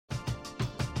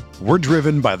We're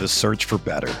driven by the search for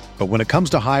better. But when it comes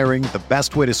to hiring, the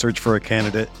best way to search for a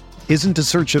candidate isn't to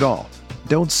search at all.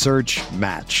 Don't search,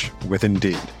 match with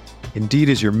Indeed. Indeed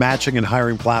is your matching and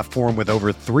hiring platform with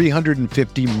over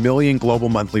 350 million global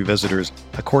monthly visitors,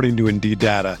 according to Indeed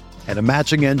data, and a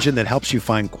matching engine that helps you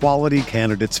find quality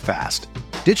candidates fast.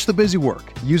 Ditch the busy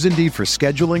work. Use Indeed for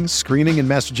scheduling, screening, and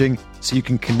messaging so you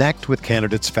can connect with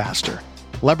candidates faster.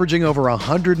 Leveraging over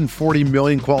 140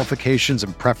 million qualifications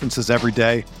and preferences every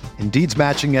day, Indeed's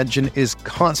matching engine is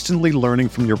constantly learning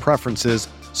from your preferences,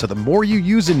 so the more you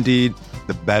use Indeed,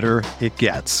 the better it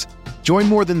gets. Join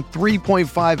more than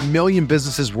 3.5 million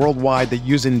businesses worldwide that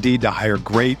use Indeed to hire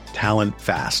great talent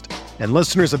fast. And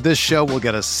listeners of this show will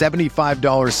get a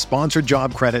 $75 sponsored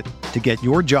job credit to get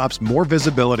your jobs more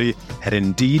visibility at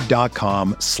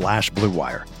Indeed.com/Blue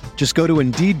Wire. Just go to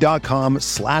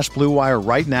Indeed.com/Blue Wire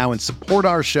right now and support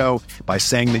our show by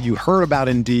saying that you heard about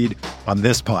Indeed on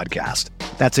this podcast.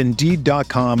 That's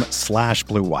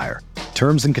Indeed.com/Blue Wire.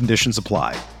 Terms and conditions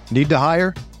apply. Need to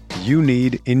hire? You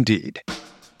need Indeed.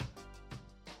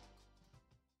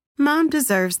 Mom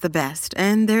deserves the best,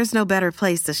 and there's no better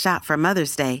place to shop for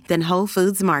Mother's Day than Whole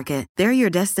Foods Market. They're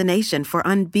your destination for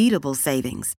unbeatable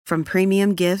savings, from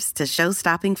premium gifts to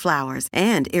show-stopping flowers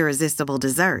and irresistible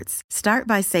desserts. Start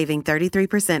by saving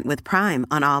 33% with Prime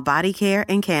on all body care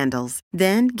and candles.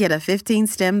 Then get a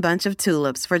 15-stem bunch of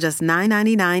tulips for just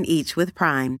 $9.99 each with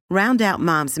Prime. Round out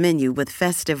Mom's menu with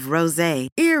festive rosé,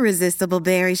 irresistible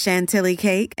berry chantilly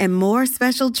cake, and more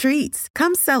special treats.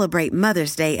 Come celebrate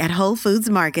Mother's Day at Whole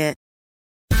Foods Market.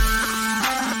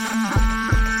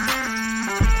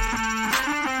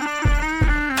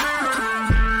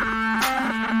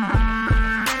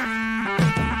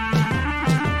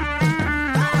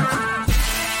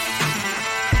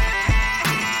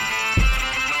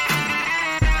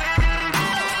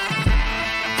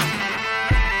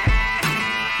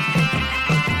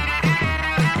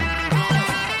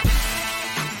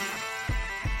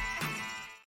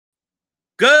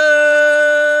 Good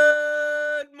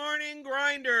morning,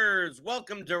 Grinders.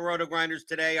 Welcome to Roto Grinders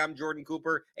today. I'm Jordan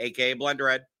Cooper, a.k.a.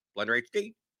 Blenderhead, Blender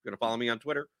HD. You're going to follow me on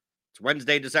Twitter. It's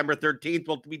Wednesday, December 13th.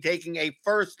 We'll be taking a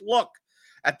first look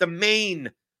at the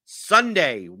main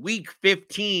Sunday, Week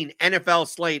 15 NFL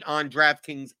slate on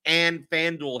DraftKings and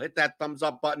FanDuel. Hit that thumbs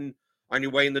up button on your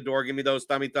way in the door. Give me those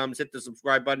thummy thumbs. Hit the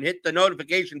subscribe button. Hit the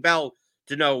notification bell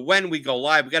to know when we go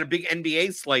live. We got a big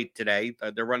NBA slate today.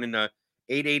 They're running a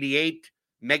 888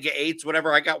 Mega 8s,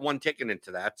 whatever. I got one ticket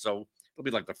into that, so it'll be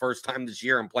like the first time this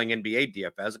year I'm playing NBA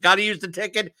DFS. Got to use the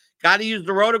ticket. Got to use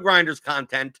the Roto Grinders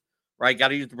content, right? Got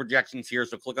to use the projections here,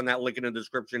 so click on that link in the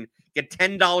description. Get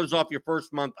 $10 off your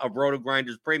first month of Roto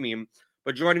Grinders Premium.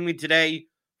 But joining me today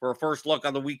for a first look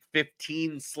on the Week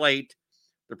 15 slate,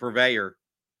 the purveyor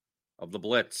of the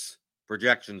Blitz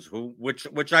projections,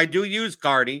 which I do use,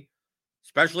 Carty,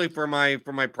 especially for my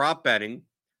prop betting.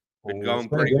 Been going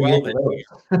pretty well this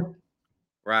year.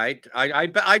 Right.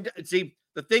 I see.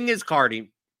 The thing is,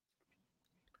 Carty,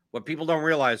 what people don't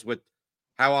realize with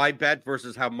how I bet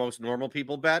versus how most normal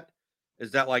people bet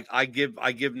is that, like, I give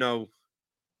no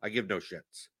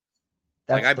shits.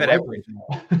 Like, I bet everything.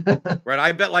 Right.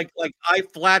 I bet like I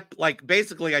flat, like,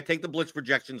 basically I take the Blitz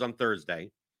projections on Thursday,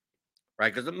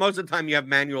 right? Because most of the time you have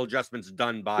manual adjustments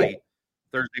done by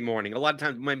Thursday morning. A lot of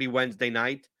times maybe Wednesday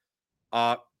night.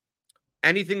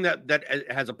 Anything that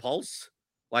has a pulse,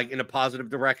 like in a positive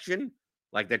direction,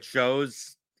 like that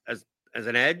shows as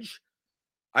an edge,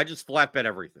 I just flat bet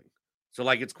everything. So,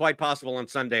 like, it's quite possible on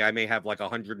Sunday I may have like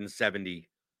 170.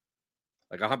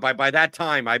 By that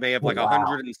time I may have like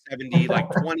 170, like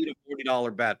 $20 to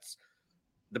 $40 bets.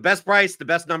 The best price, the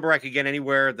best number I could get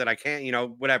anywhere that I can't,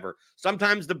 whatever.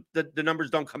 Sometimes the numbers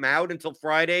don't come out until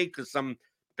Friday because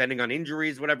depending on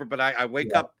injuries, whatever. But I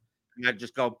wake up and I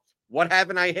just go, what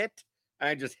haven't I hit?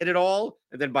 I just hit it all,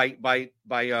 and then by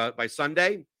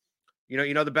Sunday,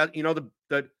 the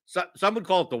best. Some would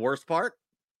call it the worst part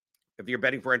if you're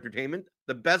betting for entertainment.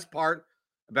 The best part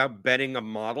about betting a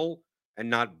model and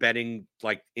not betting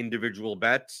like individual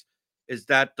bets is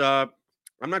that I'm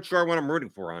not sure what I'm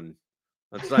rooting for on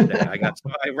Sunday. I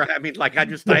many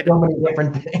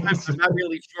different things. I'm not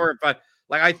really sure, but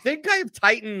like I think I have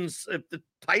Titans. If the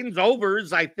Titans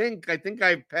overs, I think I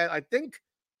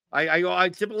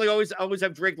typically always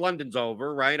have Drake London's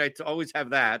over, right? I always have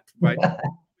that, right?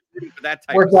 That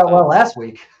type worked out well last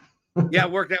week. Yeah,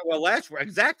 it worked out well last week,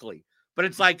 exactly. But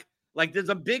it's like there's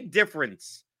a big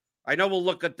difference. I know we'll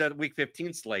look at the Week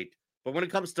 15 slate, but when it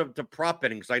comes to prop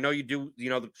betting, because I know you do,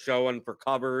 the show on for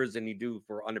covers and you do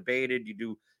for unabated, you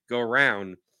do go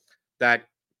around. That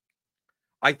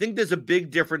I think there's a big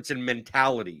difference in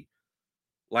mentality,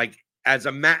 like as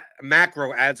a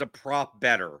macro, as a prop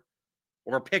better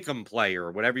or a pick'em player,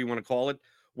 or whatever you want to call it,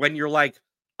 when you're like,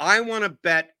 I want to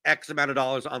bet X amount of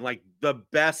dollars on like the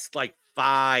best like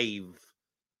 5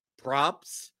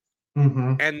 props,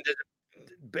 and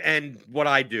what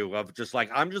I do of just like,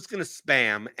 I'm just going to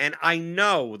spam, and I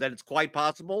know that it's quite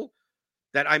possible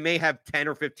that I may have 10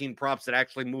 or 15 props that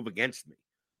actually move against me.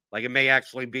 Like, it may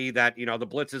actually be that, the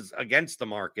blitz is against the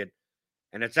market,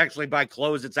 and it's actually by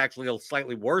close, it's actually a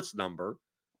slightly worse number.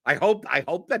 I hope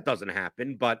that doesn't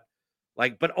happen, but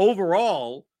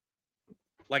overall,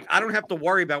 like, I don't have to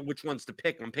worry about which ones to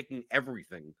pick. I'm picking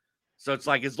everything. So it's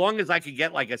like, as long as I could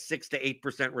get like a 6 to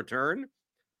 8% return,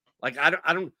 like, I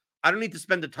don't need to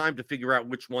spend the time to figure out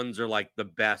which ones are like the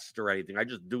best or anything. I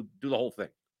just do the whole thing.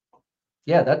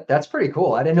 Yeah, that's pretty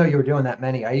cool. I didn't know you were doing that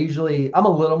many. I'm a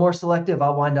little more selective.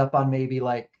 I'll wind up on maybe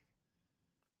like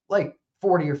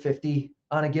 40 or 50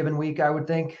 on a given week, I would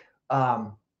think.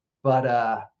 But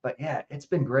yeah, it's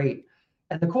been great.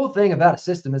 And the cool thing about a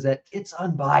system is that it's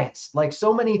unbiased. Like,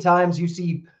 so many times you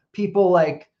see people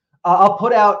like, I'll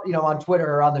put out, on Twitter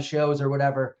or on the shows or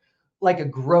whatever, like a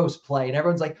gross play, and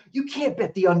everyone's like, you can't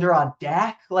bet the under on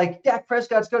Dak. Like, Dak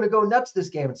Prescott's going to go nuts this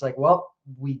game. It's like, well,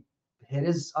 we hit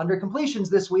his under completions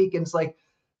this week. And it's like,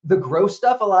 the gross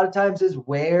stuff a lot of times is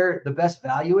where the best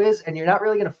value is. And you're not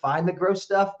really going to find the gross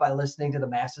stuff by listening to the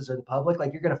masses or the public.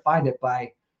 Like, you're going to find it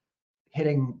by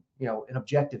hitting, an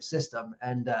objective system.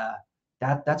 And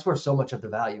that's where so much of the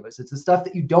value is. It's the stuff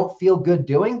that you don't feel good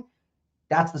doing.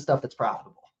 That's the stuff that's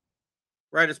profitable.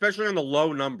 Right. Especially on the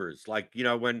low numbers. Like,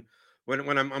 when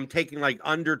I'm taking like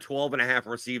under 12.5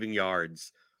 receiving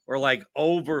yards, or like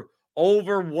over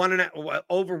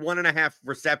 1.5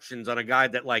 receptions on a guy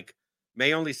that like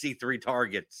may only see 3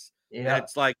 targets. Yeah. And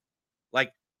it's like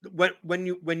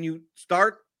when you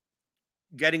start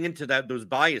getting into those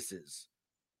biases,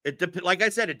 like I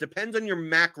said, it depends on your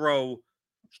macro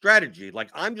strategy. Like,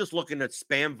 I'm just looking at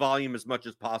spam volume as much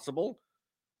as possible,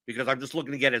 because I'm just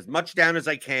looking to get as much down as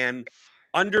I can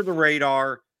under the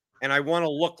radar, and I want to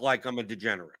look like I'm a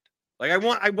degenerate. Like, I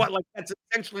want like, that's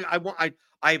essentially,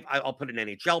 I'll put in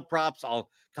NHL props,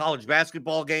 college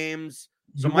basketball games.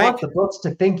 So you want the books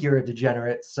to think you're a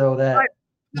degenerate, so that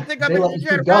I think I'm a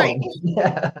degenerate, right?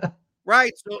 Yeah.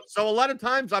 Right. So a lot of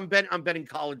times I'm betting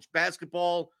college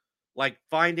basketball, like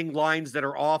finding lines that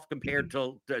are off compared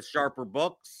to sharper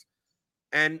books.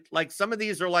 And like, some of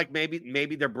these are like,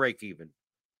 maybe they're break even.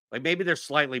 Like, maybe they're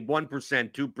slightly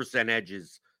 1%, 2%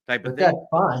 edges type of thing. That's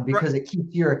fine, because it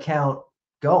keeps your account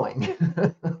going.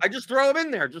 I just throw them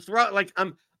in there. Just throw, like,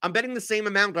 I'm betting the same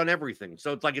amount on everything.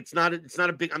 So it's like, it's not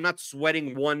a big, I'm not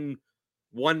sweating one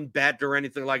bet or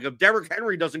anything. Like, if Derrick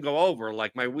Henry doesn't go over,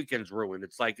 like, my weekend's ruined.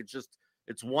 It's like,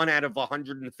 it's one out of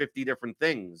 150 different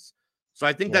things. So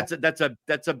I think I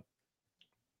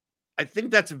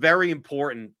think that's very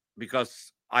important,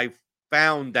 because I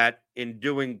found that in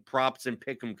doing props and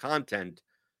pick'em content,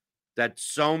 that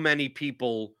so many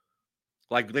people,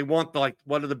 like, they want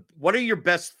what are your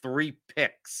best 3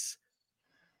 picks?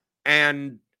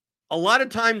 And a lot of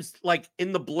times, like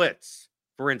in the blitz,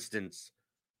 for instance,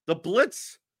 the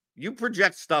blitz, you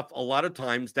project stuff a lot of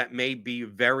times that may be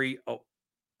very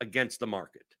against the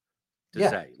market to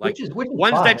say, like, which is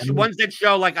ones that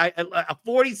show like a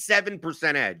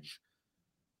 47% edge.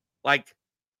 Like,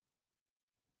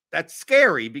 that's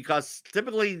scary, because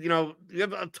typically, you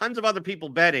have tons of other people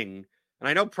betting, and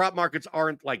I know prop markets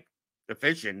aren't like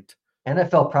efficient.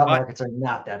 NFL prop markets are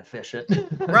not that efficient.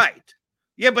 Right.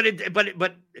 Yeah, but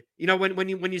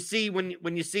when you see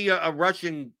a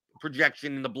rushing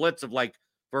projection in the blitz of like,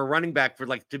 for a running back, for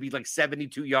like to be like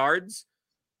 72 yards,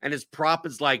 and his prop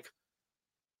is like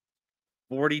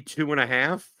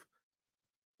 42.5,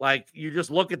 like, you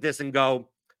just look at this and go,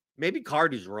 maybe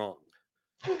Carty's wrong.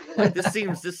 Like, this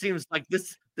seems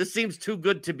too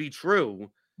good to be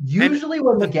true. Usually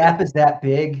when the gap is that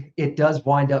big, it does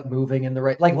wind up moving in the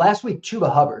right. Like last week,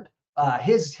 Chuba Hubbard,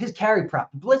 his carry prop,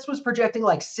 Blitz was projecting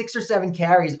like 6 or 7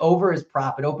 carries over his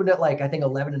prop. It opened at like, I think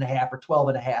 11.5 or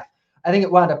 12.5. I think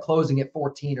it wound up closing at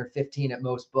 14 or 15 at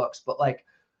most books. But like,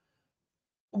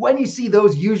 when you see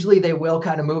those, usually they will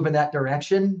kind of move in that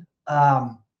direction.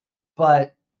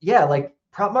 But yeah, like,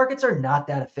 prop markets are not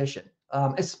that efficient,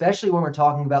 especially when we're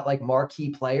talking about like marquee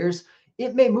players.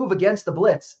 It may move against the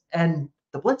blitz, and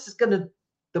the blitz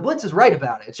is right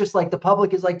about it. It's just like the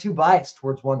public is like too biased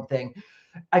towards one thing.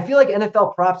 I feel like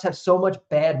NFL props have so much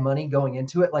bad money going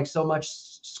into it, like so much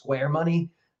square money,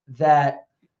 that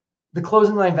the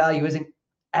closing line value isn't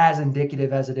as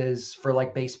indicative as it is for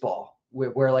like baseball,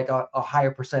 where like a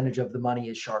higher percentage of the money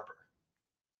is sharper.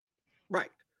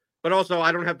 Right. But also,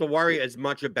 I don't have to worry as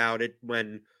much about it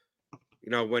when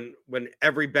when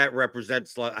every bet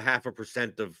represents like a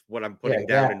 0.5% of what I'm putting Yeah,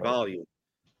 down in exactly. volume.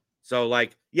 So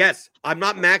like, yes, I'm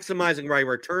not maximizing my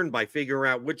return by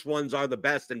figuring out which ones are the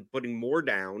best and putting more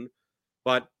down,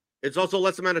 but it's also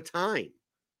less amount of time.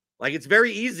 Like it's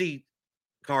very easy,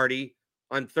 Carty,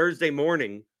 on Thursday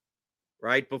morning,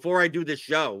 right? Before I do this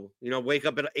show, wake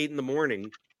up at 8 in the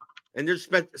morning and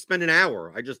just spend an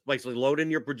hour. I just basically load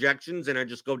in your projections and I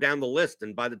just go down the list.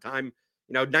 And by the time,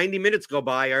 90 minutes go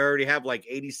by, I already have like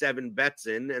 87 bets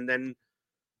in, and then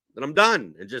I'm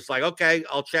done. And just like, okay,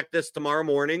 I'll check this tomorrow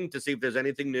morning to see if there's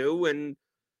anything new, and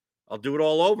I'll do it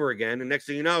all over again. And next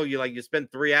thing you know, you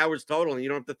spend 3 hours total and you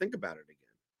don't have to think about it again.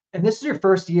 And this is your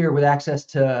first year with access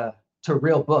to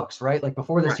real books, right? Like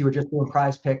before this, Right. you were just doing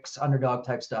prize picks, underdog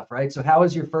type stuff, right? So how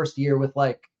is your first year with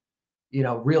like,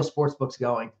 real sports books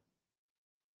going?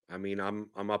 I mean, I'm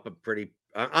up a pretty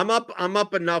I'm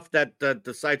up enough that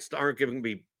the sites aren't giving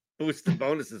me boosted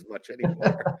bonuses much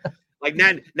anymore. Like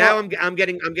now Well, I'm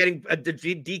getting the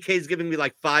DK's giving me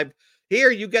like five.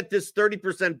 Here you get this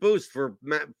 30% boost for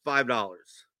 $5.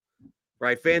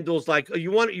 Right? FanDuel's like, oh,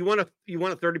 you want a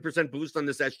 30% boost on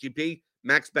this SGP?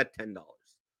 Max bet $10.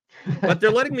 But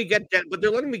they're letting me get down. But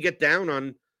they're letting me get down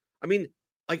on. I mean,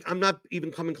 like I'm not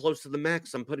even coming close to the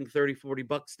max. I'm putting 30,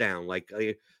 $40 down. Like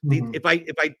if I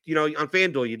on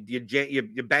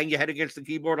FanDuel you bang your head against the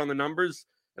keyboard on the numbers,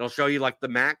 it'll show you like the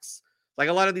max. Like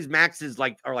a lot of these maxes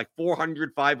are like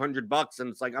 400, $500, and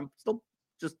it's like I'm still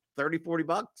just 30,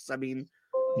 $40. I mean,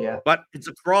 yeah. but it's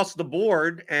across the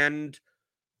board, and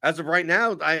as of right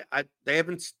now,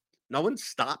 no one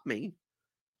stopped me.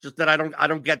 Just that I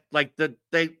don't get like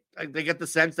they get the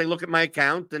sense, they look at my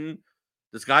account and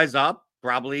this guy's up,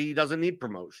 probably he doesn't need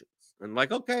promotions. And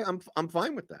like, okay, I'm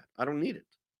fine with that. I don't need it.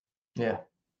 Yeah.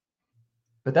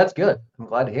 But that's good. I'm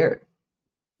glad to hear it.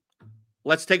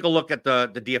 Let's take a look at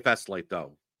the DFS slate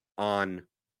though on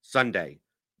Sunday.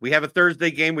 We have a Thursday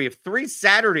game, we have 3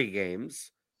 Saturday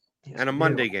games and a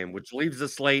Monday game, which leaves the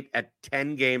slate at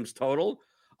 10 games total.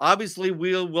 Obviously,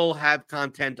 we'll have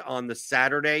content on the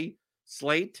Saturday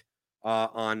slate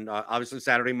on obviously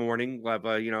Saturday morning. We'll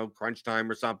have crunch time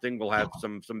or something. We'll have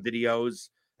some videos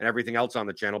and everything else on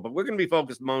the channel, but we're going to be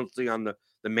focused mostly on the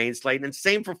main slate. And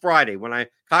same for Friday. When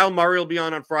Kyle Murray will be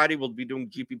on Friday, we'll be doing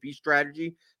GPP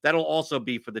strategy. That'll also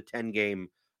be for the 10 game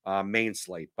main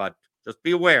slate. But just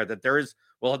be aware that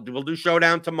we'll do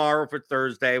showdown tomorrow for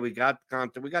Thursday. We got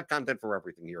content. We got content for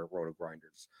everything here at Roto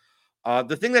Grinders.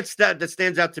 The thing that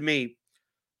stands out to me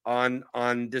on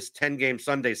this 10 game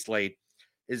Sunday slate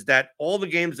is that all the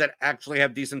games that actually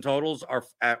have decent totals are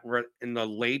in the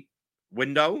late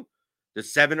window. The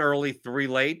 7 early, 3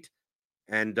 late,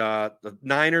 and the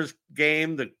Niners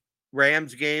game, the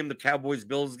Rams game, the Cowboys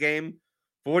Bills game,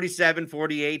 47,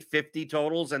 48, 50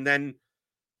 totals, and then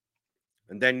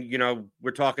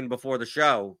we're talking before the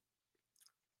show.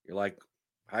 You're like,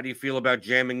 how do you feel about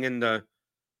jamming in the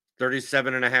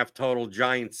 37.5 total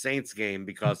Giants Saints game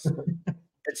because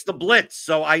it's the blitz?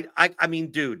 So I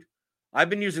mean, dude, I've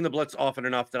been using the blitz often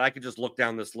enough that I could just look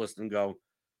down this list and go,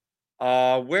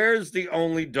 where's the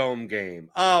only dome game?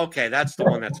 Oh, okay, that's the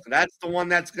one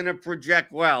that's going to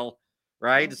project well,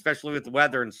 right? Especially with the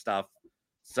weather and stuff.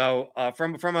 So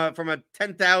from a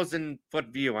 10,000 foot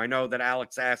view, I know that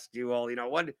Alex asked you all,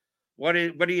 what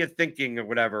are you thinking or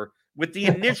whatever with the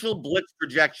initial blitz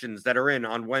projections that are in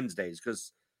on Wednesdays,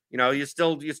 because you're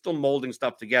still molding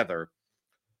stuff together.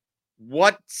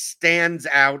 What stands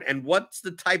out and what's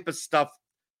the type of stuff?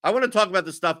 I want to talk about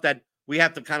the stuff that we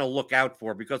have to kind of look out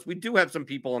for, because we do have some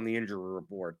people on the injury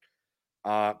report.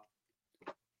 But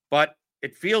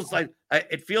it feels like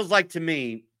to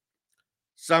me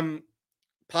some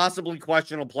possibly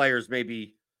questionable players,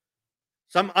 maybe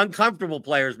some uncomfortable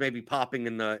players, maybe popping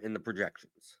in the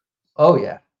projections. Oh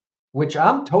yeah, which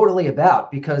I'm totally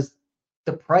about, because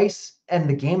the price and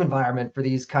the game environment for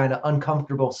these kind of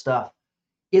uncomfortable stuff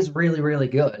is really, really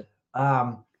good.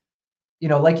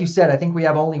 Like you said, I think we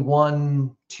have only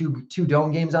two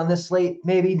dome games on this slate,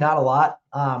 maybe not a lot.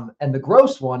 And the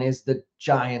gross one is the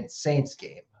Giants Saints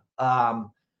game.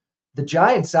 The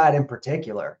Giants side in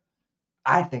particular,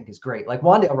 I think is great. Like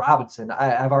Wan'Dale Robinson,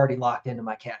 I've already locked into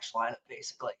my cash lineup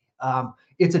basically.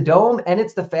 It's a dome and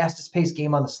it's the fastest paced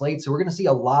game on the slate. So we're going to see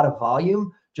a lot of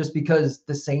volume just because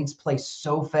the Saints play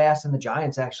so fast and the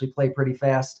Giants actually play pretty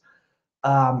fast.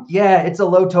 Yeah, it's a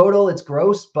low total. It's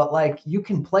gross, but like you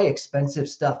can play expensive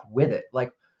stuff with it.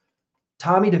 Like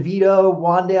Tommy DeVito,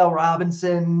 Wan'Dale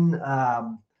Robinson,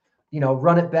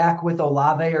 run it back with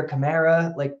Olave or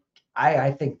Kamara. Like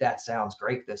I think that sounds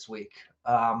great this week.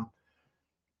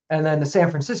 And then the San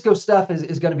Francisco stuff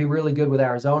is going to be really good with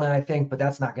Arizona, I think, but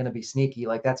that's not going to be sneaky.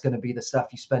 Like that's going to be the stuff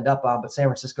you spend up on. But San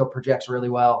Francisco projects really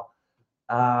well.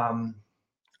 The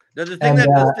thing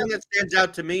that stands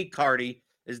out to me, Carty,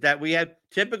 is that we had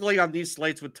typically on these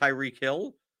slates with Tyreek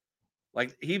Hill,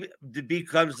 like he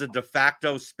becomes the de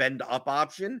facto spend up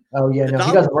option. Oh yeah, the no,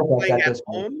 he doesn't look like that this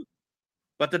home,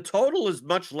 but the total is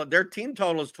their team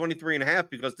total is 23.5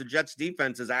 because the Jets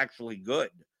defense is actually good.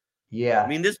 Yeah. I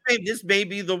mean, this may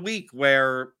be the week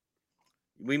where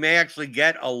we may actually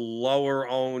get a lower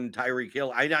owned Tyreek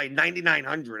Hill. I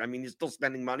 9,900. I mean, you're still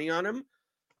spending money on him,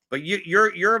 but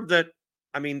you're of the.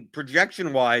 I mean,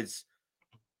 projection wise,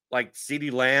 like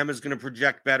CeeDee Lamb is going to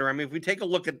project better. I mean, if we take a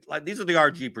look at these are the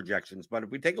RG projections, but if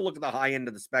we take a look at the high end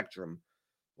of the spectrum,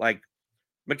 like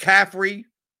McCaffrey,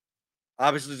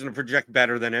 obviously is going to project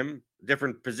better than him,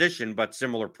 different position but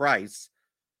similar price.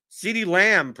 CeeDee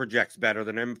Lamb projects better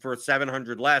than him for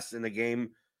 700 less in the game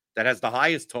that has the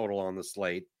highest total on the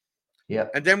slate. Yeah,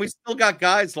 and then we still got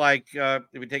guys like if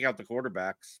we take out the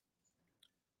quarterbacks,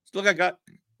 still got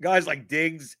guys like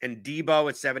Diggs and Debo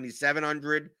at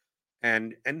 7,700.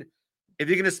 And if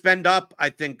you're going to spend up, I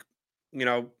think,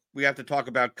 we have to talk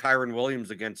about Kyron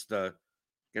Williams against the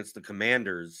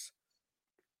Commanders.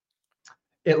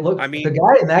 The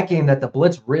guy in that game that the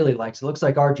Blitz really likes, it looks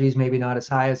like RG's maybe not as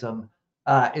high as him,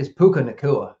 is Puka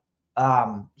Nacua.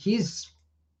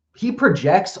 He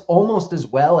projects almost as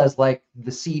well as like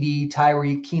the CD,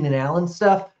 Tyreek, Keenan Allen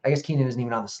stuff. I guess Keenan isn't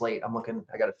even on the slate.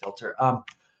 I got to filter.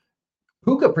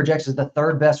 Puka projects as the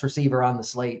third best receiver on the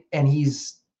slate, and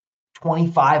he's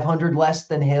 2,500 less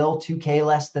than Hill, 2K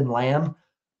less than Lamb.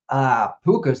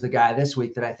 Puka's the guy this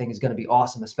week that I think is going to be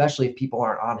awesome, especially if people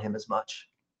aren't on him as much.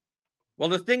 Well,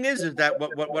 the thing is that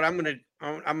what I'm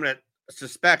gonna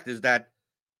suspect is that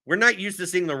we're not used to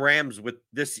seeing the Rams with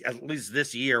this, at least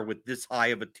this year, with this high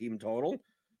of a team total.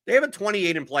 They have a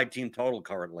 28 implied team total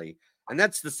currently, and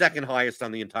that's the second highest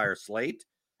on the entire slate.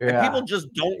 Yeah. And people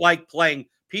just don't like playing.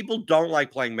 People don't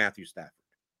like playing Matthew Stafford.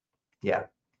 Yeah.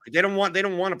 They don't want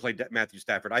to play Matthew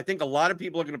Stafford. I think a lot of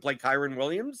people are going to play Kyron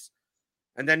Williams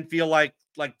and then feel like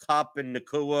Kupp and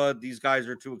Nacua, these guys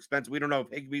are too expensive. We don't know if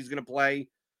Higbee's going to play,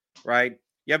 right?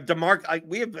 You have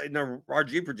we have in the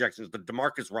RG projections, the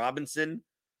DeMarcus Robinson.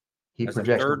 He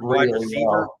projects third really wide receiver.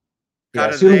 Well.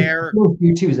 Yeah, soon as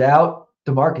Q2's out,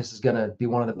 DeMarcus is going to be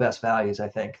one of the best values, I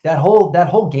think. That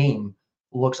whole game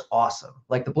looks awesome.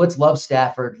 Like the Blitz loves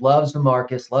Stafford, loves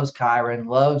DeMarcus, loves Kyron,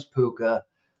 loves Puka.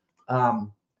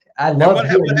 I love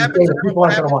hearing you say that people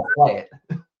aren't going to want to play it.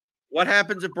 What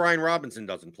happens if Brian Robinson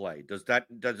doesn't play? Does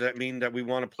that mean that we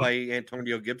want to play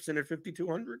Antonio Gibson at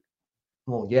 5,200?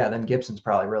 Well, yeah, then Gibson's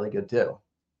probably really good too.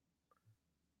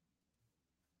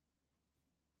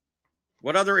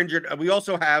 What other injured? We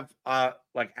also have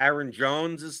like Aaron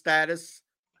Jones' status.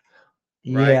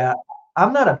 Right? Yeah,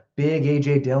 I'm not a big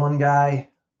AJ Dillon guy,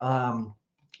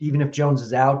 even if Jones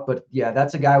is out. But yeah,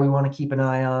 that's a guy we want to keep an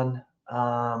eye on.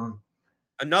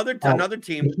 Another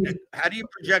team. How do you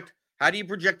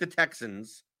project the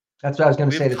Texans? That's what I was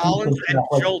going to say. Collins and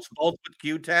Schultz both with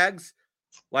Q tags.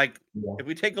 Like, if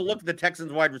we take a look at the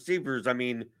Texans wide receivers, I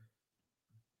mean,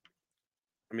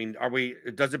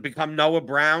 does it become Noah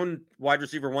Brown wide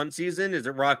receiver one season? Is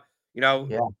it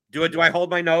do I hold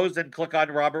my nose and click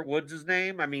on Robert Woods'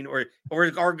 name? I mean, or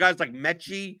are guys like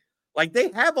Mechie, like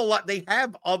they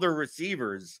have other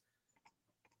receivers.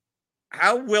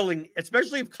 How willing,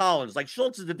 especially if Collins, like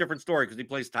Schultz is a different story because he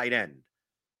plays tight end.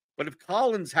 But if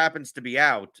Collins happens to be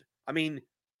out, I mean,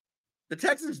 the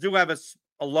Texans do have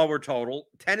a lower total.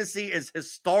 Tennessee is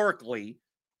historically,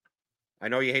 I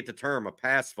know you hate the term, a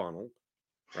pass funnel.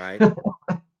 Right.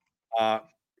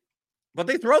 But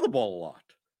they throw the ball a lot.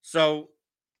 So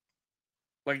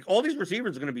like all these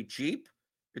receivers are going to be cheap.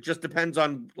 It just depends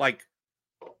on like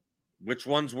which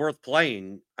one's worth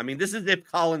playing. I mean, this is if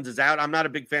Collins is out. I'm not a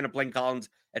big fan of playing Collins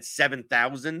at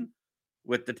 7,000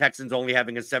 with the Texans only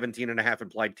having a 17.5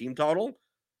 implied team total.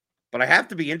 But I have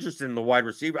to be interested in the wide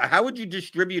receiver. How would you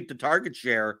distribute the target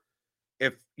share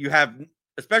if you have,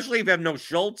 especially if you have no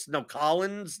Schultz, no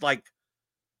Collins, like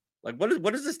what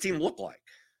does this team look like?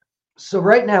 So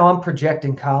right now I'm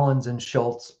projecting Collins and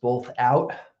Schultz both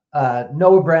out.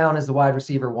 Noah Brown is the wide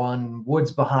receiver one,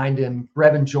 Woods behind him,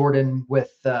 Brevin Jordan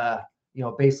with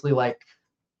basically like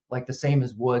the same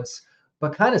as Woods,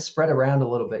 but kind of spread around a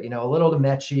little bit, a little to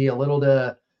Mechie, a little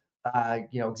to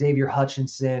Xavier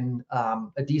Hutchinson,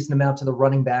 a decent amount to the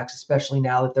running backs, especially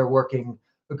now that they're working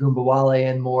Ogunbowale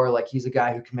in more. Like he's a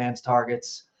guy who commands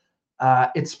targets.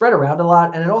 It's spread around a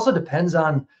lot, and it also depends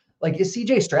on, like, is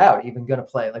CJ Stroud even going to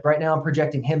play? Like right now I'm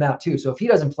projecting him out too. So if he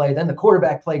doesn't play, then the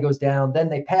quarterback play goes down, then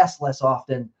they pass less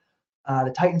often.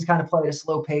 The Titans kind of play at a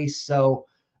slow pace. So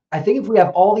I think if we have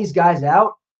all these guys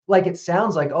out, like it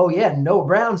sounds like, oh yeah, no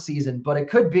Brown season, but it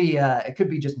could be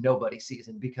just nobody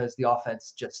season because the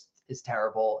offense just is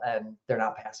terrible and they're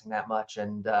not passing that much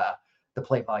and the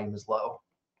play volume is low.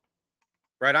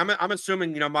 Right. I'm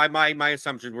assuming, my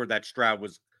assumptions were that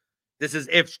this is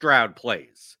if Stroud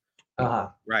plays.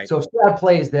 Right. So if Stroud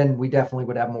plays, then we definitely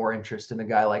would have more interest in a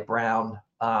guy like Brown.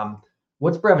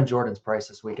 What's Brevin Jordan's price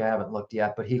this week? I haven't looked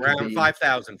yet, but he Brown could be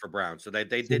 5,000 for Brown. So they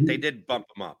did bump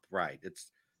him up. Right.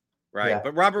 It's right. Yeah.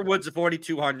 But Robert Woods at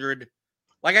 4,200.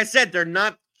 Like I said, they're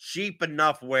not cheap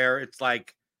enough where it's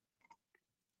like,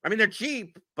 I mean, they're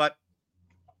cheap, but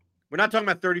we're not talking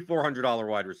about $3,400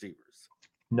 wide receivers.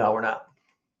 No, we're not.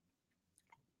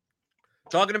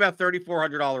 Talking about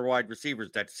 $3,400 wide receivers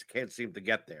that can't seem to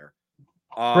get there.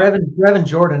 Brevin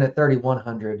Jordan at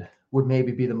 3,100 would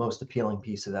maybe be the most appealing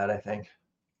piece of that, I think.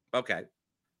 Okay.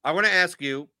 I want to ask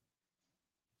you,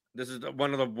 this is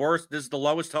one of the worst, this is the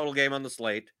lowest total game on the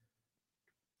slate.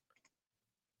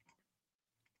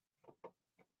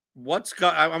 I'm going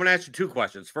to ask you two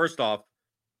questions. First off,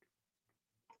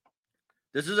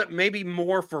 this is maybe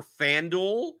more for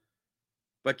FanDuel,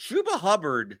 but Chuba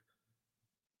Hubbard,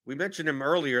 we mentioned him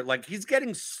earlier, like he's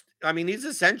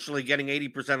essentially getting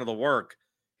 80% of the work.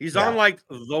 He's on like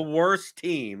the worst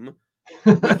team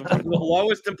with one of the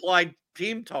lowest implied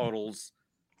team totals.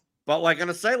 But like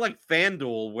on a site like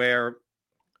FanDuel, where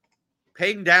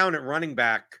paying down at running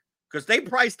back, because they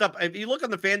priced up, if you look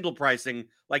on the FanDuel pricing,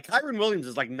 like Kyron Williams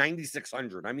is like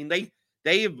 9,600. I mean,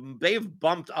 they've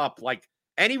bumped up. Like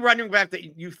any running back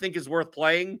that you think is worth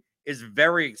playing is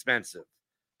very expensive.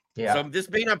 Yeah. So this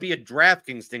may not be a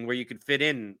DraftKings thing where you could fit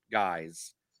in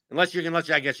guys, unless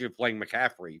I guess you're playing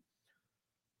McCaffrey.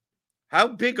 How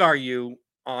big are you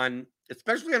on,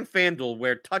 especially on FanDuel,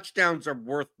 where touchdowns are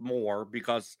worth more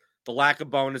because the lack of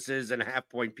bonuses and a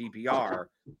half-point PPR?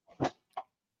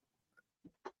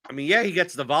 I mean, yeah, he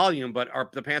gets the volume, but are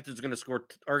the Panthers going to score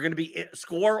or are going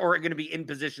to be in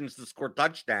positions to score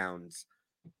touchdowns?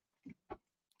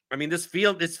 I mean, this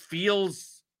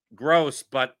feels gross,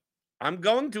 but I'm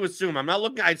going to assume I'm not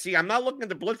looking at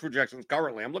the blitz projections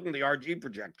currently. I'm looking at the RG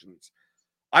projections.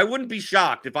 I wouldn't be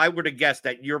shocked if I were to guess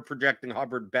that you're projecting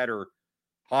Hubbard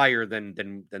higher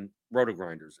than Roto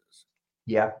Grinders is.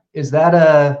 Yeah. That's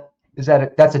a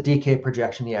DK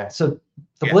projection? Yeah. So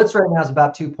the blitz right now is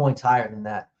about 2 points higher than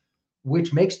that,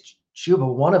 which makes Chuba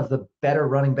one of the better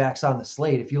running backs on the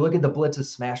slate. If you look at the blitz's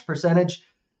smash percentage,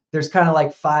 there's kind of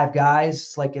like 5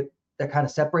 guys that kind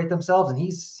of separate themselves, and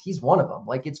he's one of them.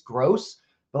 Like it's gross,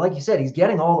 but like you said, he's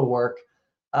getting all the work.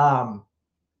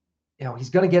 He's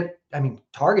going to get,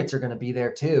 targets are going to be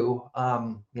there too.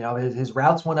 His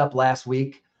routes went up last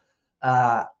week.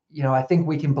 I think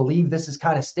we can believe this is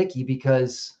kind of sticky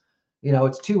because,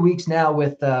 it's 2 weeks now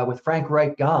with Frank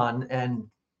Reich gone, and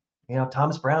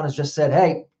Thomas Brown has just said,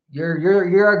 "Hey,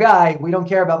 you're our guy. We don't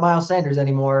care about Miles Sanders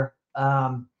anymore."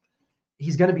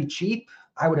 He's going to be cheap.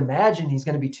 I would imagine he's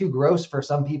going to be too gross for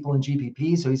some people in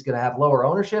GPP, so he's going to have lower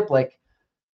ownership. Like,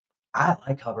 I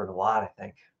like Hubbard a lot, I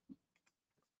think.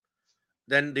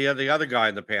 Then the other guy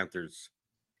in the Panthers.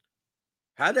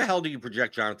 How the hell do you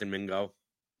project Jonathan Mingo?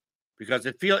 Because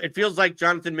it feels like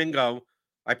Jonathan Mingo.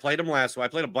 I played him last. So I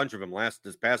played a bunch of him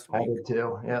this past week. I did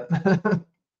too. Yeah.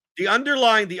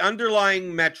 The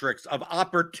underlying metrics of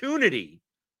opportunity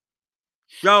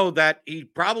show that he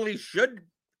probably should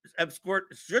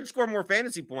score more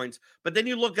fantasy points. But then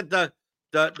you look at the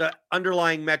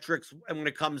underlying metrics, and when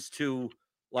it comes to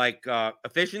like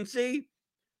efficiency,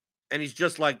 and he's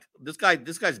just like this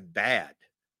guy's bad.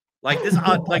 Like this,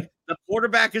 like the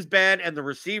quarterback is bad and the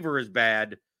receiver is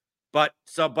bad. But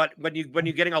when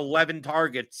you're getting 11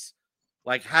 targets,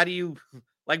 like how do you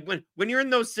like when you're in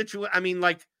those situations? I mean,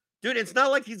 like, dude, it's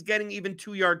not like he's getting even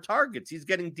 2-yard targets. He's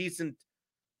getting decent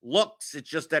looks. It's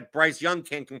just that Bryce Young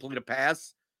can't complete a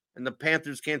pass, and the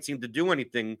Panthers can't seem to do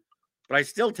anything. But I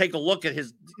still take a look at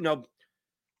his.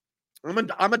 I'm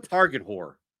a target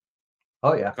whore.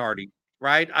 Oh yeah, Carty.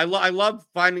 Right. I love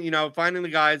finding the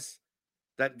guys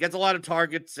that gets a lot of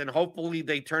targets, and hopefully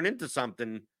they turn into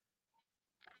something.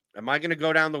 Am I going to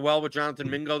go down the well with Jonathan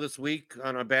Mingo this week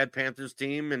on a bad Panthers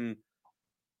team and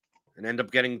end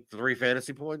up getting 3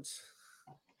 fantasy points?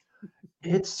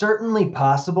 It's certainly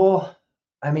possible.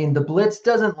 I mean, the blitz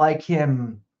doesn't like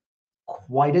him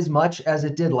quite as much as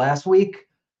it did last week,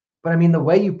 but I mean, the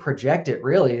way you project it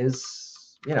really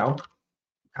is,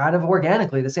 kind of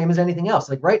organically the same as anything else.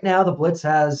 Like right now, the blitz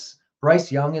has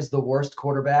Bryce Young as the worst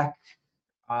quarterback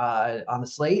on the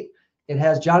slate. It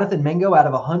has Jonathan Mingo out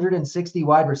of 160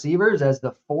 wide receivers as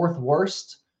the 4th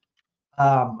worst.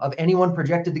 of anyone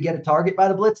projected to get a target by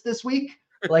the blitz this week.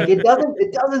 Like it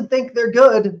doesn't think they're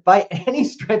good by any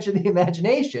stretch of the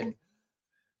imagination.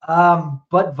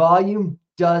 But volume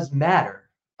does matter.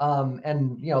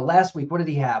 And last week, what did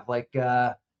he have? Like,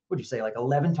 what did you say? Like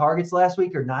 11 targets last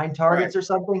week, or 9 targets or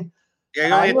something?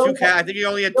 Yeah, he only had 2 catches. I think he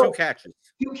only had 2 catches.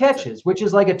 2 catches, which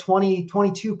is like a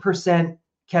 22%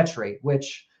 catch rate,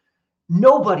 which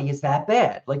nobody is that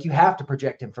bad. Like you have to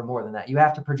project him for more than that. You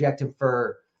have to project him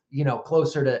for,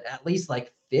 closer to at least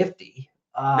like 50.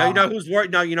 No, you know who's worse?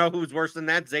 No, you know who's worse than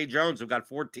that? Zay Jones, who got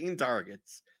 14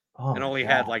 targets and only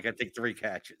had like, I think 3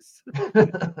 catches.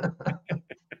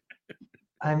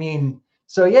 I mean,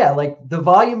 so yeah, like if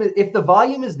the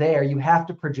volume is there, you have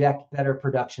to project better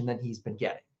production than he's been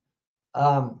getting.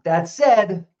 That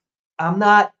said, I'm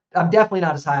definitely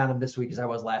not as high on him this week as I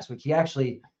was last week.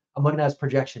 I'm looking at his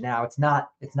projection now. It's not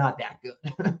that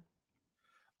good.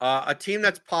 A team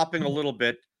that's popping a little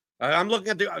bit. I'm looking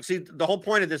at the whole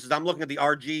point of this is I'm looking at the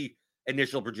RG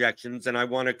initial projections, and I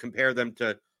want to compare them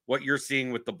to what you're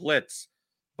seeing with the blitz.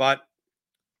 But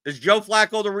is Joe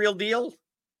Flacco the real deal?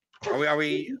 Are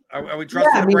we trusting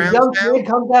the Browns young now? Kid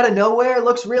comes out of nowhere,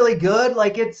 looks really good.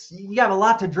 Like you got a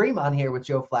lot to dream on here with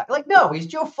Joe Flacco. Like, no, he's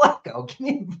Joe Flacco.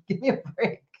 Give me a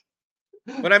break.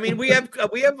 But I mean, we have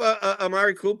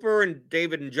Amari Cooper and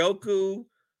David Njoku.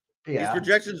 Yeah. These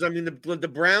projections. I mean,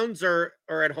 the Browns are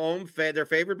at home. They're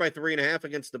favored by 3.5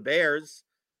 against the Bears.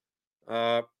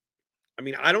 I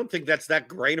mean, I don't think that's that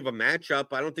great of a matchup.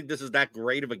 I don't think this is that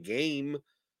great of a game.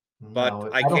 But no,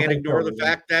 I can't ignore the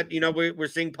fact that we're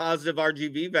seeing positive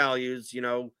RGV values.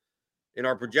 In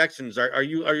our projections. Are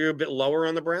you a bit lower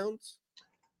on the Browns?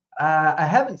 I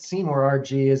haven't seen where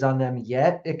RG is on them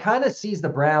yet. It kind of sees the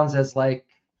Browns as like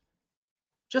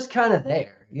just kind of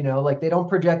there, like they don't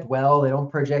project well, they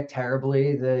don't project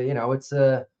terribly. They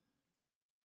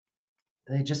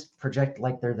just project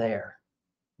like they're there,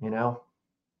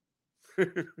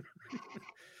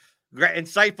 Great,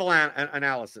 insightful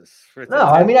analysis. No,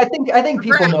 I mean, I think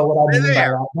people know what I mean by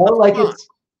that. No? Like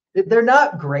they're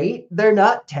not great, they're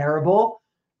not terrible.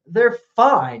 They're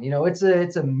fine.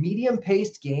 It's a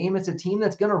medium-paced game. It's a team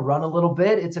that's going to run a little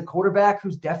bit. It's a quarterback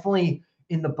who's definitely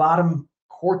in the bottom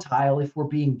quartile, if we're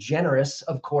being generous,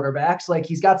 of quarterbacks. Like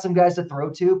he's got some guys to throw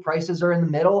to. Prices are in the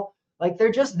middle. Like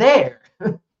they're just there.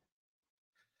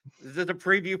 Is it a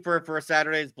preview for a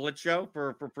Saturday's Blitz show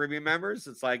for premium members?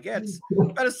 It's like, yeah, it's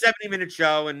about a 70-minute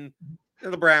show, and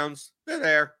the Browns, they're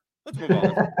there. Let's move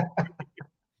on.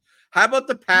 How about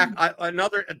the Pack?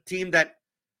 Another team that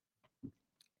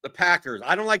the Packers.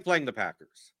 I don't like playing the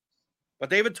Packers, but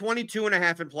they have a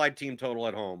 22.5 implied team total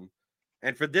at home.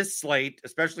 And for this slate,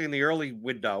 especially in the early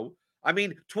window, I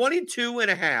mean,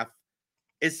 22.5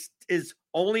 is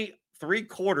only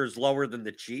 3/4 lower than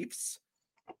the Chiefs.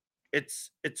 It's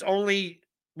only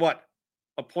what,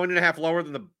 1.5 lower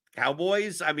than the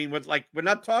Cowboys. I mean, we're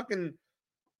not talking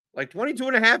like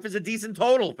 22.5 is a decent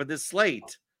total for this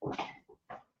slate.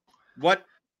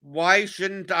 Why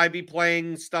shouldn't I be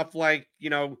playing stuff like,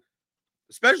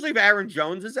 especially if Aaron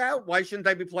Jones is out? Why shouldn't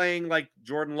I be playing like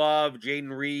Jordan Love,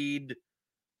 Jaden Reed?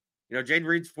 Jaden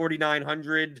Reed's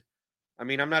 4,900. I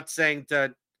mean, I'm not saying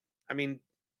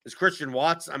is Christian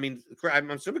Watts? I mean, I'm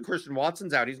assuming Christian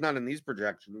Watson's out. He's not in these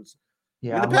projections.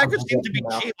 Yeah, I mean, the Packers seem to be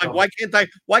cheap. Like,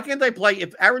 why can't I play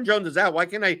if Aaron Jones is out? Why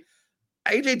can't I?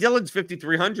 AJ Dillon's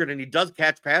 5,300 and he does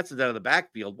catch passes out of the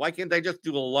backfield. Why can't they just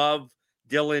do a Love,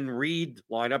 Dillon, Reed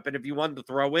lineup? And if you wanted to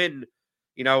throw in,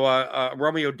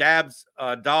 Romeo Dobbs,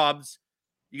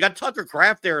 you got Tucker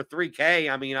Kraft there at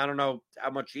 3K. I mean, I don't know how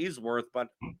much he's worth, but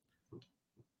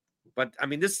I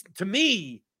mean, this to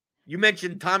me, you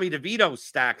mentioned Tommy DeVito's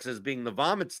stacks as being the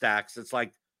vomit stacks. It's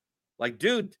like,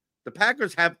 dude, the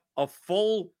Packers have a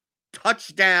full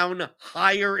touchdown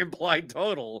higher implied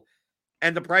total,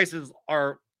 and the prices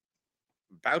are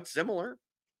about similar.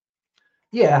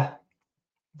 Yeah,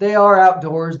 they are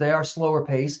outdoors. They are slower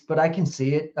paced, but I can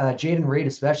see it. Jaden Reed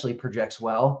especially projects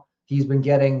well. He's been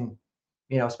getting,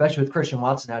 especially with Christian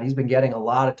Watson out, he's been getting a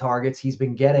lot of targets. He's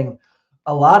been getting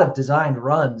a lot of designed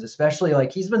runs, especially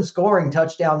like he's been scoring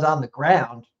touchdowns on the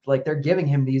ground. Like they're giving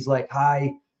him these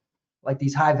high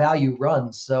value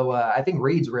runs. So I think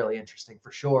Reed's really interesting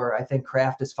for sure. I think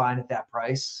Kraft is fine at that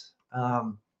price.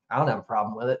 I don't have a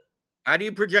problem with it. How do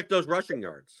you project those rushing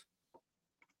yards?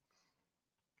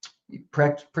 You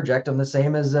project them the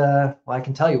same as I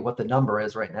can tell you what the number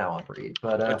is right now on Reed.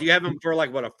 But do you have him for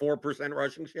like what, a 4%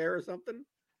 rushing share or something?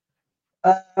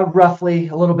 Roughly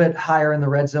a little bit higher in the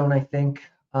red zone, I think.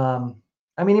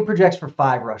 I mean, he projects for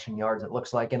 5 rushing yards, it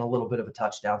looks like, and a little bit of a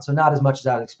touchdown. So not as much as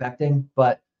I was expecting,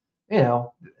 but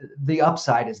the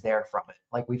upside is there from it.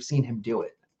 Like we've seen him do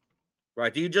it.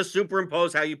 Right. Do you just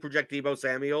superimpose how you project Deebo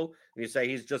Samuel and you say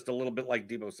he's just a little bit like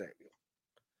Deebo Samuel?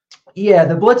 Yeah,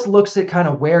 the blitz looks at kind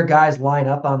of where guys line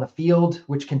up on the field,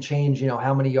 which can change,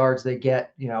 how many yards they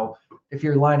get. If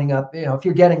you're lining up, if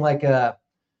you're getting like a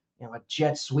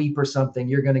jet sweep or something,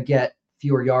 you're going to get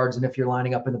fewer yards than if you're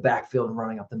lining up in the backfield and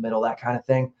running up the middle, that kind of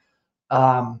thing.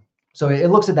 So it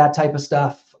looks at that type of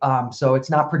stuff. So it's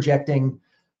not projecting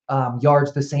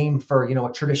yards the same for,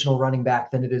 a traditional running back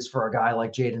than it is for a guy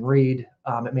like Jaden Reed.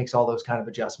 It makes all those kind of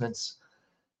adjustments.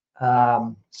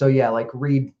 So yeah, like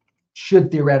Reed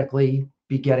should theoretically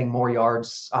be getting more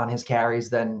yards on his carries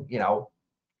than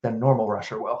a normal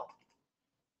rusher will.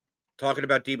 Talking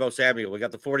about Deebo Samuel, we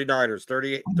got the 49ers,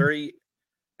 30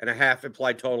 and a half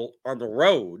implied total on the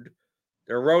road.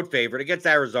 They're a road favorite against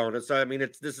Arizona. So, I mean,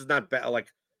 this is not bad. Like,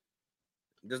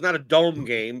 there's not a dome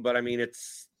game, but I mean,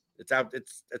 it's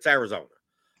Arizona.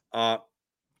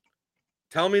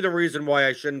 Tell me the reason why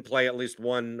I shouldn't play at least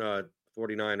one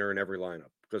 49er in every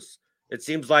lineup, because it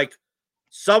seems like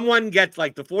someone gets,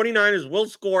 like, the 49ers will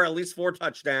score at least 4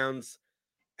 touchdowns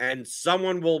and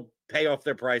someone will pay off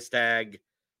their price tag,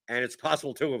 and it's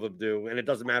possible 2 of them do, and it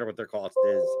doesn't matter what their cost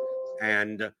is.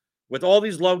 And with all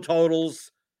these low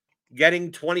totals,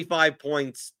 getting 25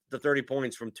 points to 30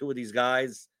 points from 2 of these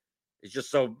guys is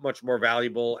just so much more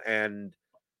valuable. And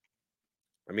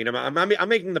I mean, I'm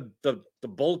making the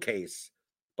bull case,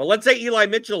 but let's say Eli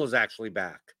Mitchell is actually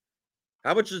back.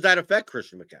 How much does that affect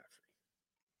Christian McCaffrey?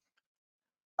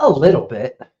 A little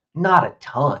bit, not a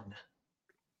ton.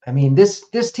 I mean,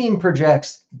 this team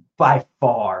projects by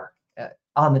far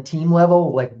on the team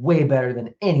level, like way better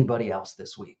than anybody else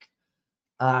this week.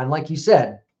 And like you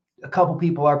said, a couple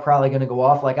people are probably going to go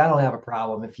off. Like, I don't have a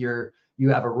problem if you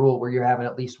have a rule where you're having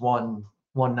at least one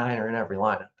Niner in every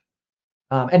lineup.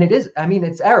 And it is, I mean,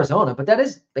 it's Arizona, but that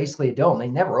is basically a dome. They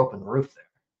never open the roof there.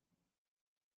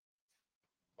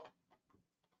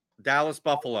 Dallas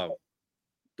Buffalo,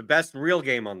 the best real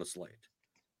game on the slate,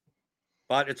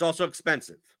 but it's also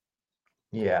expensive.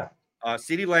 Yeah.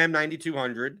 CeeDee Lamb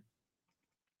 9,200.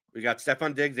 We got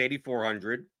Stephon Diggs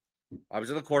 8,400.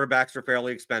 Obviously, the quarterbacks are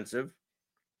fairly expensive.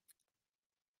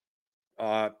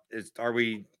 Are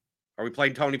we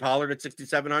playing Tony Pollard at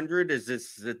 6,700? Is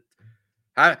this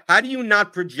how do you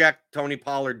not project Tony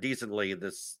Pollard decently in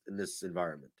this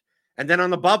environment? And then on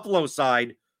the Buffalo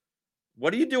side,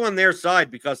 what do you do on their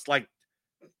side? Because, like,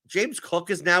 James Cook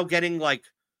is now getting like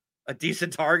a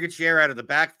decent target share out of the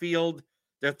backfield.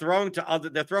 They're throwing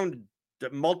to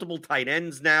multiple tight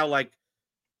ends now. Like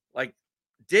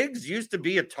Diggs used to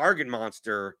be a target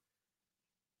monster.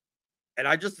 And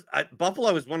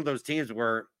Buffalo is one of those teams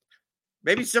where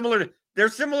maybe they're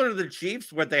similar to the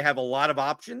Chiefs, where they have a lot of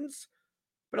options,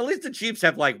 but at least the Chiefs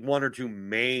have like 1 or 2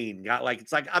 main.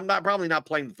 It's like I'm probably not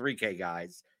playing the 3K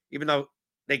guys, even though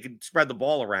they could spread the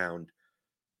ball around.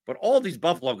 But all these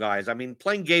Buffalo guys, I mean,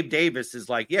 playing Gabe Davis is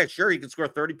like, yeah, sure, he can score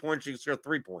 30 points, he can score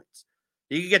 3 points.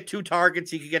 He could get 2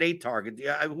 targets, he could get 8 targets.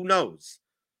 Yeah, who knows?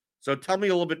 So tell me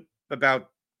a little bit about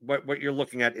what you're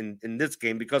looking at in this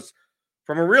game, because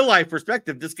from a real life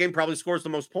perspective, this game probably scores the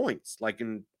most points, like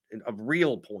in of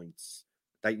real points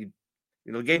that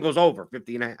the game goes over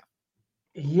 50 and a half.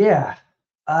 Yeah.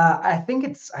 I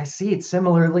think I see it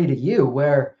similarly to you,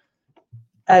 where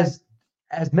as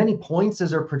many points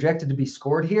as are projected to be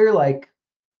scored here, like,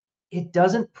 it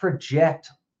doesn't project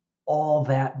all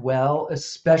that well,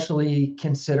 especially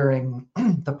considering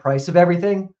the price of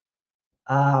everything.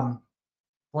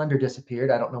 Blender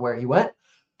disappeared. I don't know where he went.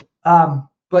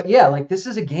 But yeah, like, this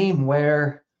is a game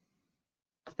where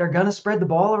they're going to spread the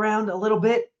ball around a little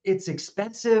bit. It's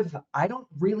expensive. I don't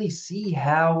really see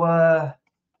how,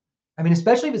 I mean,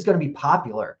 especially if it's going to be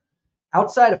popular.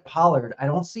 Outside of Pollard, I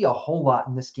don't see a whole lot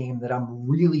in this game that I'm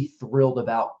really thrilled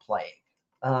about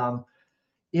playing.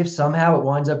 If somehow it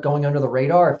winds up going under the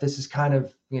radar, if this is kind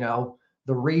of,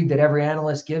 the read that every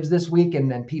analyst gives this week, and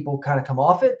then people kind of come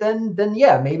off it, then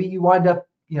yeah, maybe you wind up,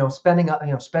 spending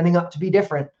up to be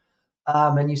different,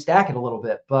 and you stack it a little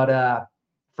bit. But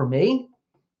for me,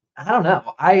 I don't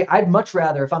know. I'd much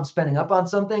rather, if I'm spending up on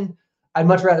something, I'd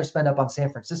much rather spend up on San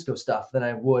Francisco stuff than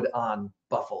I would on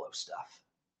Buffalo stuff.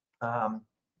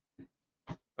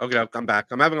 Okay, I'm back.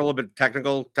 I'm having a little bit of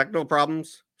technical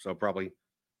problems, so probably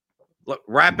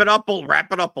wrap it up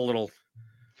a little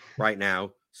right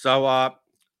now. So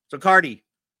Carty,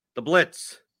 the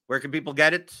Blitz, where can people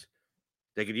get it?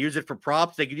 They could use it for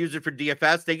props. They could use it for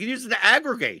DFS. They could use it to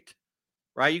aggregate,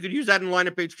 right? You could use that in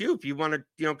Lineup HQ if you want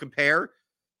to, compare.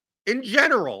 In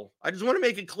general, I just want to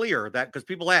make it clear that, because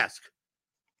people ask,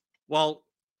 well,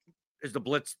 is the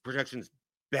Blitz projections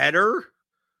better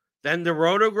than the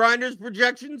Roto Grinders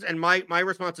projections? And my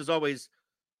response is always,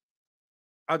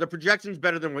 are the projections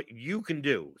better than what you can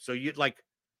do? So you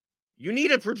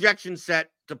need a projection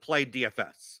set to play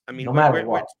DFS. I mean, no matter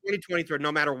what. it's 2023,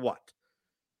 no matter what.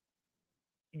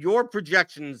 Your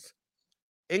projections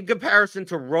in comparison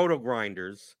to Roto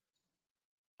Grinders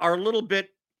are a little bit,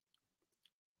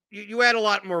 you add a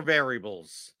lot more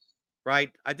variables,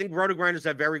 right? I think Roto Grinders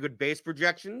have very good base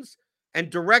projections,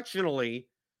 and directionally,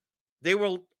 they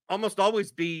will almost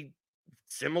always be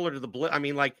similar to the Blitz. I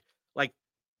mean, like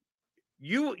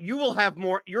you will have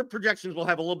more, your projections will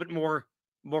have a little bit more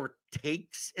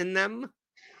takes in them.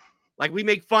 Like we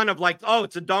make fun of oh,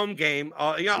 it's a dome game.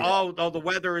 Oh, the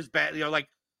weather is bad.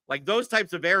 Like those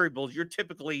types of variables,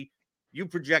 you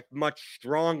project much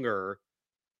stronger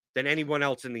than anyone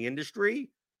else in the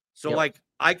industry. So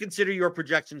I consider your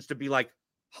projections to be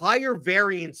higher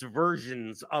variance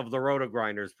versions of the Roto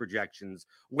Grinders projections,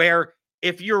 where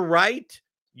if you're right,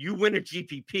 you win a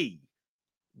GPP.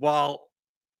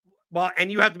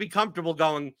 And you have to be comfortable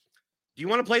going, do you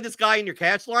want to play this guy in your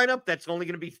cash lineup that's only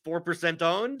going to be 4%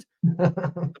 owned?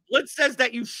 The Blitz says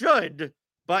that you should,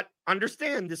 but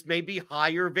understand this may be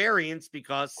higher variance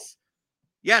because,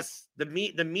 yes, the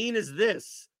mean is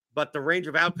this, but the range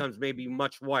of outcomes may be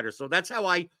much wider. So that's how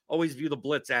I always view the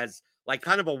Blitz, as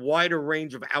kind of a wider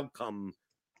range of outcome.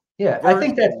 Yeah, I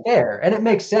think that's fair. And it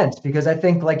makes sense because I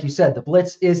think, like you said, the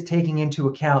Blitz is taking into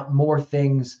account more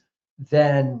things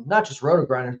than not just Roto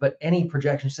Grinders, but any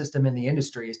projection system in the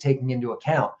industry is taking into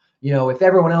account. If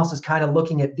everyone else is kind of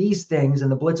looking at these things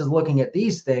and the Blitz is looking at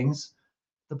these things,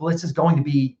 the Blitz is going to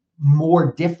be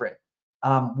more different,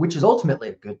 which is ultimately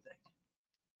a good thing.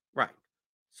 Right.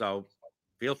 So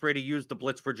feel free to use the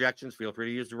Blitz projections. Feel free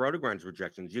to use the Roto Grinders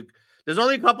projections. There's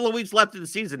only a couple of weeks left of the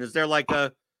season. Is there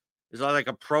a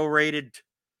prorated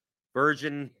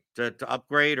version to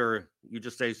upgrade, or you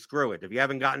just say screw it? If you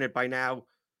haven't gotten it by now,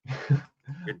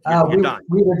 you're done.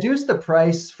 We reduced the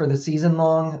price for the season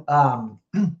long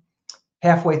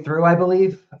halfway through, I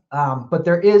believe. But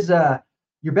there is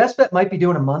your best bet might be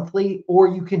doing a monthly, or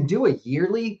you can do a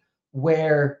yearly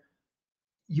where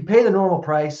you pay the normal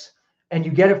price and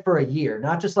you get it for a year,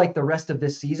 not just like the rest of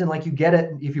this season. Like you get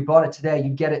it, if you bought it today, you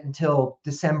get it until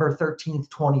December 13th,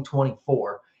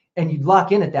 2024. And you'd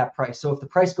lock in at that price. So if the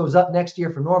price goes up next year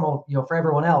for normal, for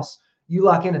everyone else, you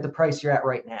lock in at the price you're at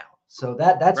right now. So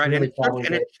that's right. Really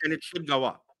and it should go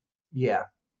up. Yeah.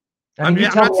 I'm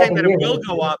not saying that it will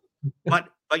go up, but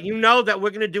that we're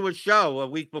going to do a show a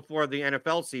week before the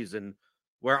NFL season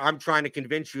where I'm trying to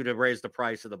convince you to raise the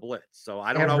price of the Blitz. So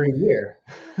I don't know.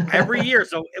 Every year.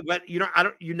 So, but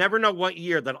you never know what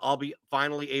year that I'll be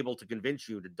finally able to convince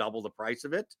you to double the price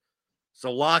of it.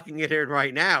 So locking it in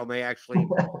right now may actually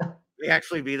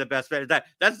be the best bet.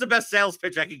 That's the best sales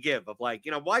pitch I could give of why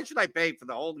should I pay for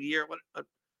the whole year?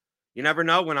 You never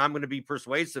know when I'm going to be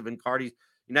persuasive. And Carty,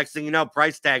 next thing you know,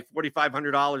 price tag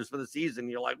 $4,500 for the season.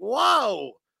 You're like,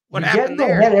 whoa, what happened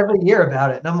there? I get every year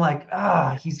about it, and I'm like,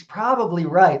 he's probably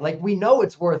right. We know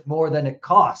it's worth more than it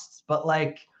costs, but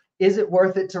is it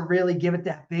worth it to really give it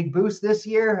that big boost this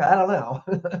year? I don't know.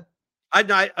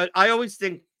 I always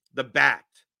think the bat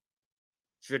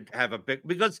should have a big,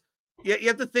 because you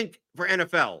have to think for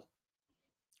NFL,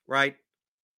 right?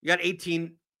 You got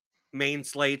 18 main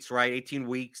slates, right? 18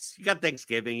 weeks. You got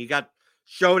Thanksgiving, you got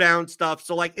showdown stuff.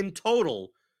 So in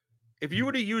total, if you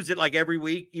were to use it every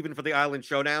week, even for the Island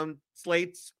Showdown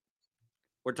slates,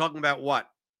 we're talking about what?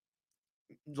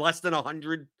 Less than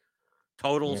 100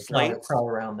 total slates?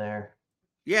 Probably around there.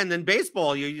 Yeah, and then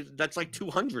baseball, that's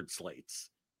 200 slates.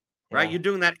 Right? You're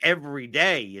doing that every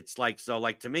day. It's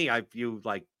to me, I view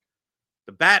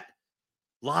the bat,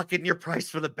 lock in your price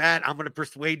for the bat. I'm going to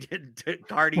persuade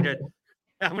Carty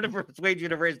I'm going to persuade you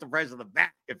to raise the price of the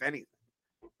bat, if anything.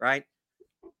 Right?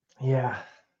 Yeah.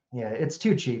 Yeah. It's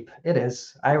too cheap. It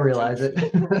is. I realize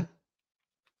it.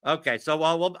 Okay. So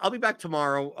I'll be back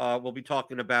tomorrow. We'll be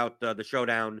talking about the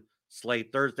showdown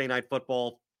slate, Thursday Night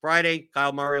Football. Friday,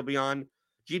 Kyle Murray will be on.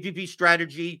 GPP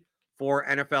strategy for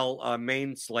NFL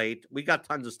main slate. We got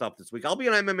tons of stuff this week. I'll be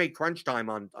on MMA Crunch Time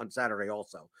on Saturday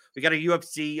also. We got a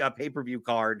UFC pay-per-view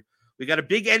card. We got a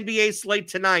big NBA slate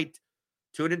tonight.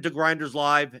 Tune into Grinders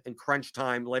Live and Crunch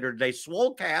Time later today.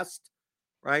 Swolecast,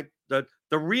 right? The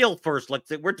real first look.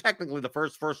 We're technically the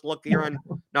first look here on.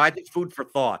 No, I think Food for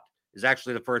Thought is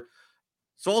actually the first.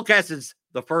 Swolecast is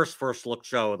the first look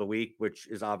show of the week, which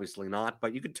is obviously not,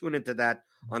 but you can tune into that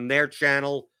on their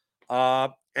channel.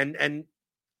 And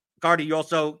Carty, you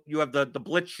have the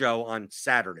Blitz show on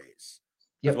Saturdays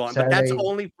as well. Saturday. But that's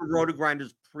only for Roto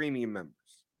Grinders premium members.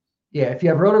 Yeah, if you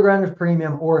have Roto Grinders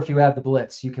premium or if you have the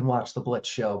Blitz, you can watch the Blitz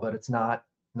show, but it's not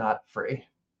free.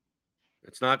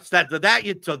 It's not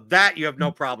that you have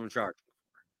no problem charging.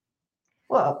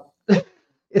 Well,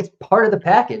 it's part of the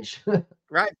package.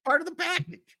 Right? Part of the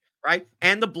package, right?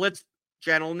 And the Blitz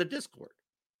channel in the Discord.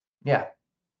 Yeah.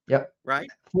 Yep. Right?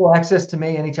 Full access to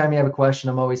me. Anytime you have a question,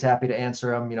 I'm always happy to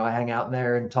answer them. I hang out in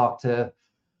there and talk to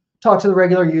the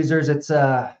regular users. It's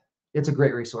a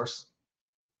great resource.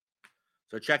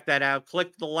 So check that out.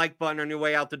 Click the like button on your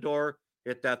way out the door.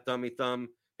 Hit that thumb.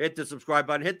 Hit the subscribe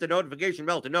button. Hit the notification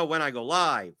bell to know when I go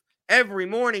live. Every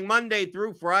morning, Monday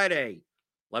through Friday,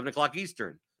 11 o'clock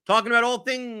Eastern. Talking about all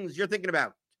things you're thinking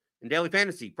about in daily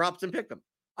fantasy, props, and pick'em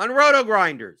on Roto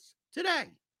Grinders today.